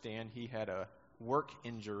understand, he had a work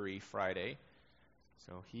injury Friday,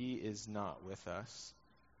 so he is not with us.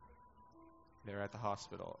 They're at the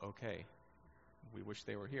hospital. Okay. We wish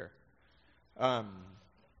they were here.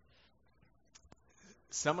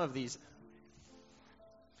 Some of these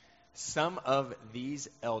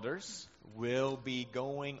elders will be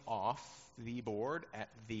going off the board at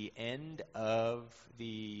the end of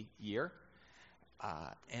the year.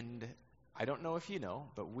 And I don't know if you know,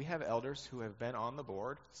 but we have elders who have been on the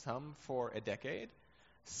board, some for a decade,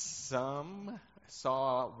 some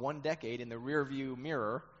saw 1 decade in the rearview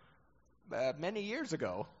mirror many years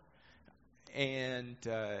ago. And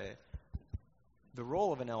the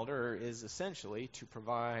role of an elder is essentially to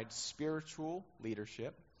provide spiritual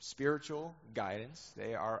leadership, spiritual guidance.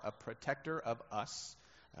 They are a protector of us,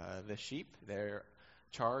 the sheep. They're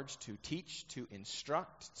charged to teach, to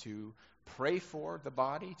instruct, to pray for the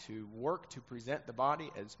body, to work to present the body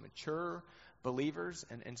as mature believers.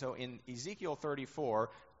 And so in Ezekiel 34,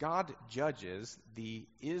 God judges the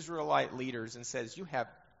Israelite leaders and says, you have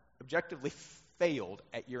objectively failed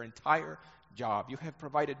at your entire job. You have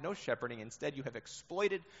provided no shepherding. Instead, you have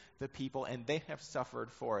exploited the people, and they have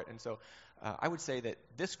suffered for it. And so I would say that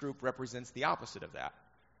this group represents the opposite of that.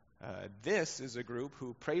 This is a group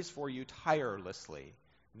who prays for you tirelessly.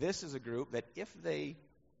 This is a group that if they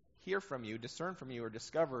hear from you, discern from you, or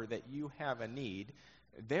discover that you have a need,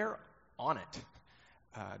 they're on it.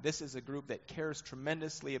 This is a group that cares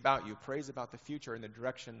tremendously about you, prays about the future and the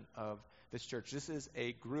direction of this church. This is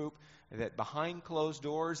a group that behind closed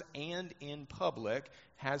doors and in public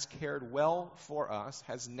has cared well for us,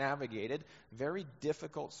 has navigated very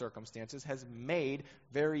difficult circumstances, has made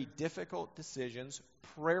very difficult decisions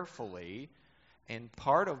prayerfully. And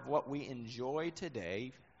part of what we enjoy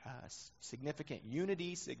today, significant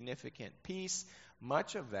unity, significant peace,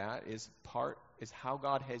 much of that is how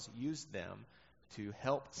God has used them to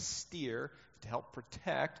help steer, to help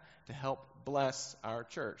protect, to help bless our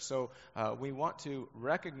church. So we want to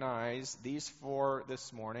recognize these four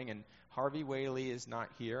this morning, and Harvey Whaley is not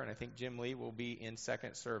here, and I think Jim Lee will be in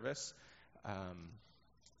second service.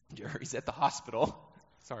 Jerry's at the hospital.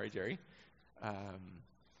 Sorry, Jerry.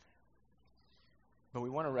 But we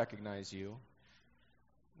want to recognize you.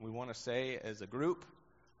 We want to say as a group,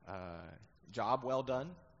 job well done.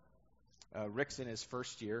 Rick's in his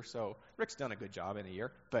first year, so Rick's done a good job in a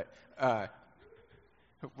year. But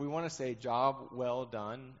we want to say job well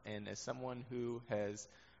done. And as someone who has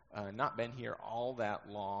not been here all that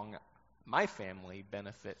long, my family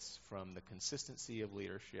benefits from the consistency of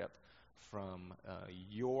leadership, from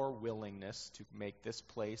your willingness to make this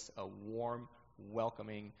place a warm,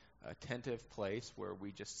 welcoming, attentive place where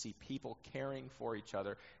we just see people caring for each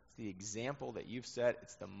other. It's the example that you've set.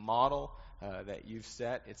 It's the model that you've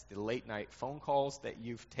set. It's the late night phone calls that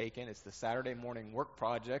you've taken. It's the Saturday morning work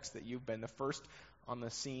projects that you've been the first on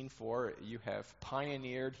the scene for. You have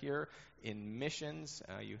pioneered here in missions.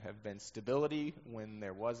 You have been stability when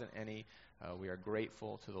there wasn't any. We are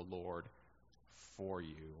grateful to the Lord for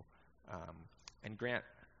you. And Grant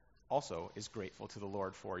also is grateful to the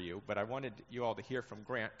Lord for you. But I wanted you all to hear from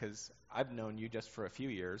Grant because I've known you just for a few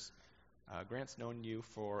years. Grant's known you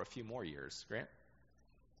for a few more years. Grant?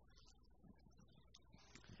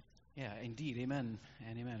 Yeah, indeed. Amen.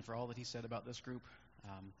 And amen for all that he said about this group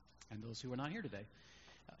and those who are not here today.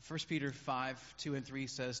 1 Peter 5:2-3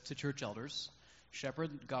 says to church elders,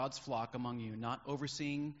 shepherd God's flock among you, not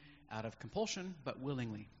overseeing out of compulsion, but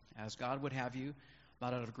willingly, as God would have you,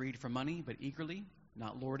 not out of greed for money, but eagerly,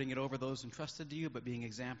 not lording it over those entrusted to you, but being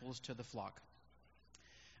examples to the flock.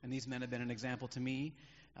 And these men have been an example to me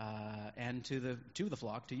and to the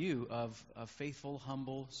flock, to you, of faithful,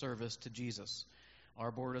 humble service to Jesus. Our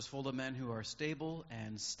board is full of men who are stable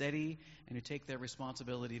and steady and who take their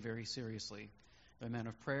responsibility very seriously. They're men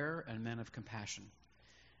of prayer and men of compassion.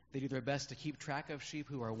 They do their best to keep track of sheep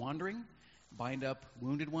who are wandering, bind up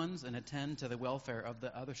wounded ones, and attend to the welfare of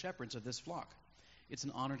the other shepherds of this flock. It's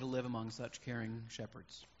an honor to live among such caring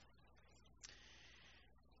shepherds.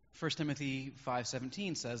 1 Timothy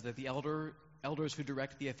 5:17 says that the elders who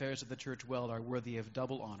direct the affairs of the church well are worthy of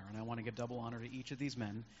double honor. And I want to give double honor to each of these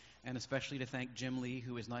men, and especially to thank Jim Lee,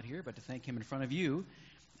 who is not here, but to thank him in front of you.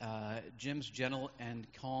 Jim's gentle and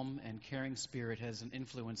calm and caring spirit has an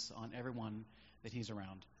influence on everyone that he's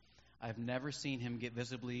around. I've never seen him get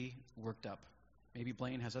visibly worked up. Maybe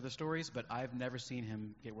Blaine has other stories, but I've never seen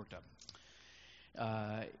him get worked up.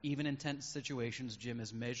 Even in tense situations, Jim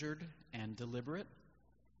is measured and deliberate.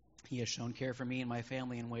 He has shown care for me and my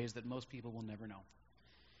family in ways that most people will never know.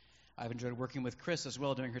 I've enjoyed working with Chris as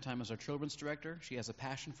well during her time as our children's director. She has a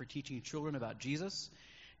passion for teaching children about Jesus,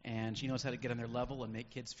 and she knows how to get on their level and make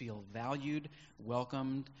kids feel valued,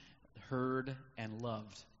 welcomed, heard, and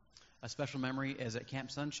loved. A special memory is at Camp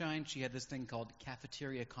Sunshine. She had this thing called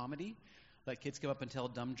cafeteria comedy. Let kids come up and tell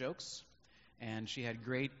dumb jokes. And she had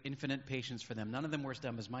great, infinite patience for them. None of them were as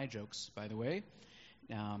dumb as my jokes, by the way.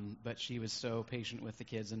 But she was so patient with the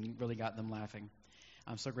kids and really got them laughing.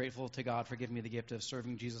 I'm so grateful to God for giving me the gift of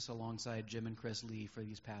serving Jesus alongside Jim and Chris Lee for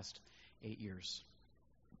these past 8 years.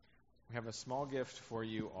 We have a small gift for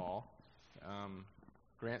you all.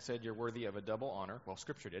 Grant said you're worthy of a double honor. Well,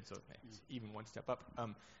 Scripture did, so it's even one step up.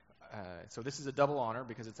 So this is a double honor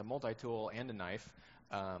because it's a multi-tool and a knife.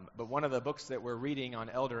 But one of the books that we're reading on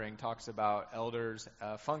eldering talks about elders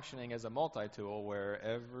functioning as a multi-tool where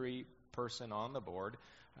every person on the board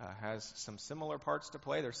has some similar parts to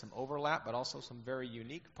play. There's some overlap, but also some very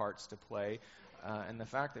unique parts to play. And the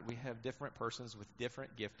fact that we have different persons with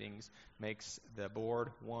different giftings makes the board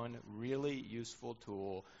one really useful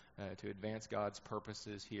tool to advance God's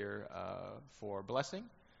purposes here for blessing,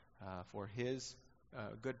 for His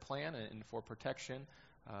good plan, and for protection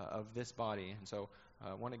of this body. And so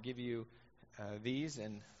I want to give you these,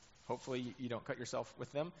 and hopefully you don't cut yourself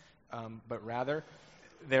with them, but rather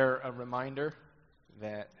they're a reminder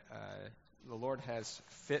that the Lord has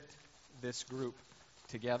fit this group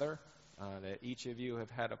together, that each of you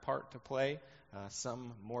have had a part to play,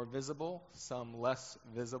 some more visible, some less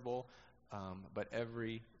visible, but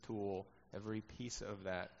every tool, every piece of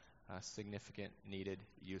that significant, needed,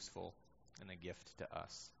 useful, and a gift to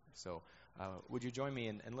us. So would you join me,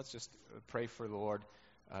 and let's just pray for the Lord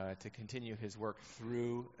to continue His work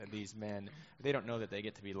through these men. They don't know that they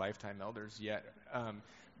get to be lifetime elders yet,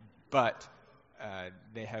 but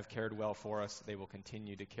they have cared well for us. They will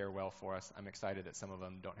continue to care well for us. I'm excited that some of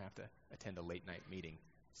them don't have to attend a late night meeting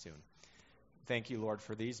soon. Thank you, Lord,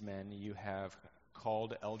 for these men. You have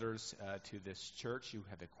called elders to this church. You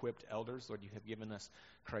have equipped elders. Lord, you have given us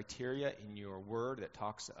criteria in your word that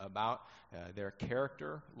talks about their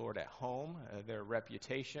character, Lord, at home, their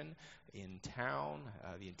reputation in town,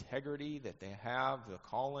 the integrity that they have, the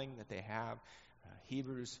calling that they have.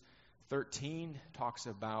 Hebrews 13 talks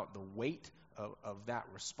about the weight of that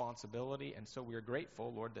responsibility. And so we are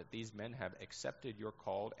grateful, Lord, that these men have accepted your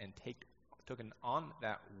call and taken on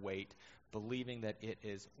that weight, believing that it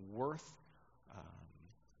is worth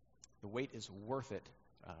the weight is worth it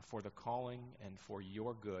for the calling and for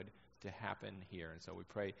your good to happen here. And so we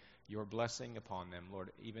pray your blessing upon them, Lord,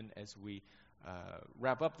 even as we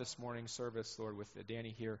wrap up this morning's service, Lord, with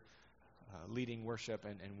Danny here leading worship,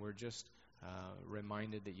 and we're just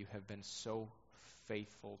reminded that you have been so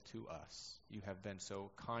faithful to us. You have been so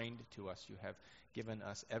kind to us. You have given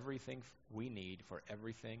us everything we need for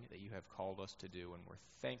everything that you have called us to do, and we're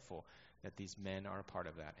thankful that these men are a part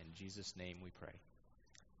of that. In Jesus' name we pray.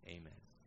 Amen.